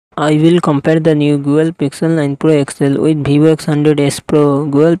I will compare the new Google Pixel 9 Pro XL with Vivo X100s Pro.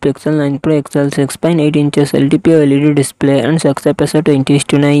 Google Pixel 9 Pro XL 6.8 inches LTPO LED display and success ratio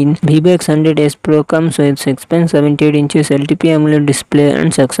 20:9. Vivo X100s Pro comes with 6.78 inches LTPO AMOLED display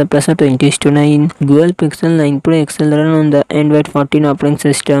and success ratio 20:9. Google Pixel 9 Pro XL run on the Android 14 operating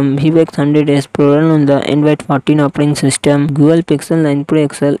system. Vivo X100s Pro run on the Android 14 operating system. Google Pixel 9 Pro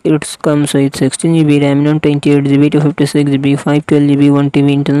XL it comes with 16GB RAM and 28GB to 56GB, 512GB,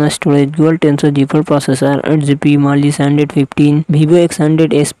 1TB internal storage, dual tensor G4 processor, 8GB Mali 115. Vivo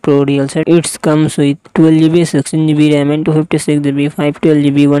X100s Pro real set it comes with 12GB, 16GB RAM and 256GB,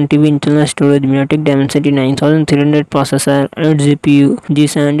 512GB, 1TB internal storage, MediaTek Dimensity 9300 processor, 8 GPU,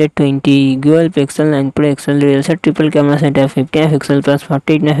 G720. Google Pixel 9 Pro XL real set triple camera setup, 50MP plus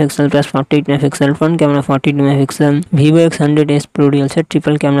 48MP plus 48MP, front camera 42MP. Vivo X100s Pro real set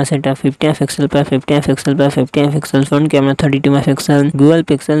triple camera setup, 50MP plus 50MP plus 50MP, front camera 32MP. Google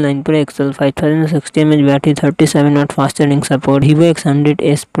Pixel 9 Pro XL 5060 mAh battery, 37 watt fast charging support. Vivo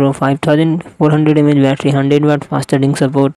X100s Pro 5400 mAh battery, 100 watt fast charging support.